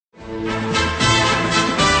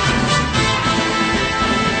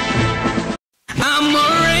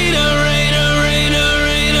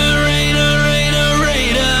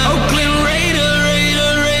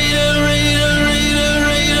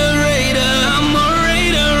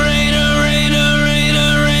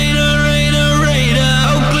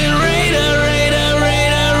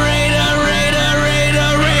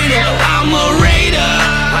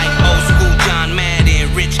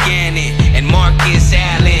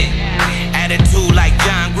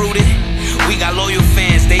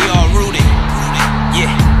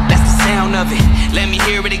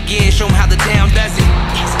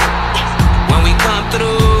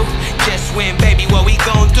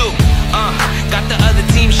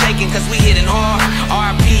shaking cause we hitting hard.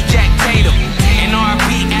 R.I.P. Jack Tatum and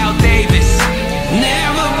R.I.P. Al Davis.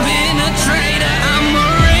 Never been a traitor, I'm a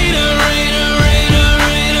Raider, Raider, Raider,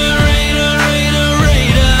 Raider, Raider, Raider,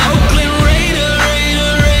 Raider. Oakland Raider,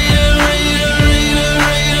 Raider, Raider, Raider,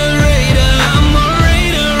 Raider, Raider, Raider. I'm a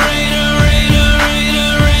Raider, Raider,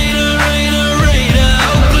 Raider, Raider, Raider, Raider, Raider.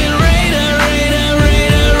 Oakland Raider, Raider,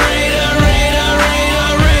 Raider, Raider, Raider,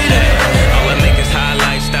 Raider, Raider. All I make is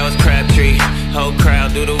highlights, that was Crabtree. Whole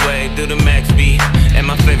crowd do the wave, do the max beat. And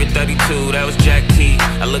my favorite 32, that was Jack T.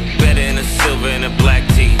 I look better in a silver and a black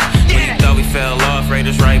tee. When you thought we fell off,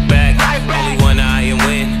 Raiders right back. Only one eye and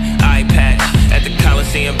win, eye patch. At the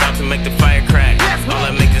Coliseum, about to make the fire crack. All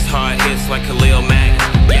I make is hard hits like Khalil Mack.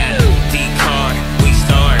 Yeah, D-Card, we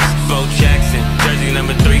stars. Bo Jackson, jersey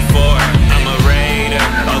number 3-4. I'm a Raider,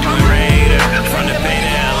 Oakland Raider. From the Bay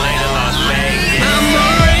to LA to Las Vegas. I'm a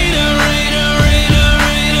Raider, Raider, Raider,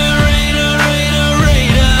 Raider, Raider, Raider,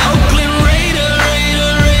 Raider. Oakland Raider,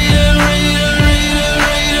 Raider, Raider, Raider, Raider,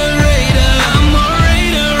 Raider, Raider. I'm a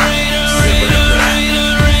Raider, Raider, Raider, Raider,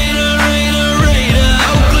 Raider, Raider, Raider.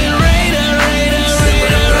 Oakland Raider, Raider,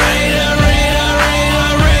 Raider, Raider, Raider, Raider,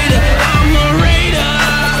 Raider. I'm a Raider.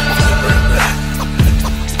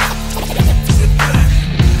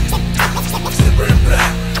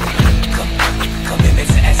 Commitment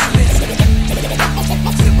to excellence.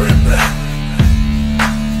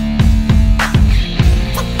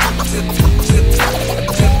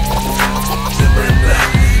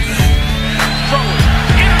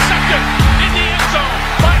 Intercepted in the end zone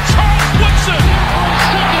by Charles Woodson.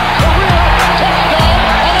 Second career touchdown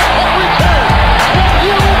on a punt return. Can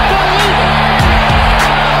you believe it?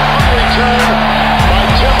 Punt return by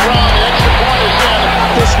Tim Brown. The extra point is in.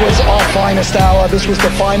 This was our finest hour. This was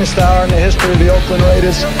the finest hour in the history of the Oakland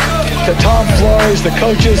Raiders. To Tom Flores, the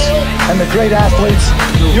coaches, and the great athletes,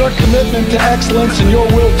 your commitment to excellence and your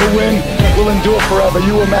will to win will endure forever.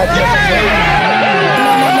 You were magnificent.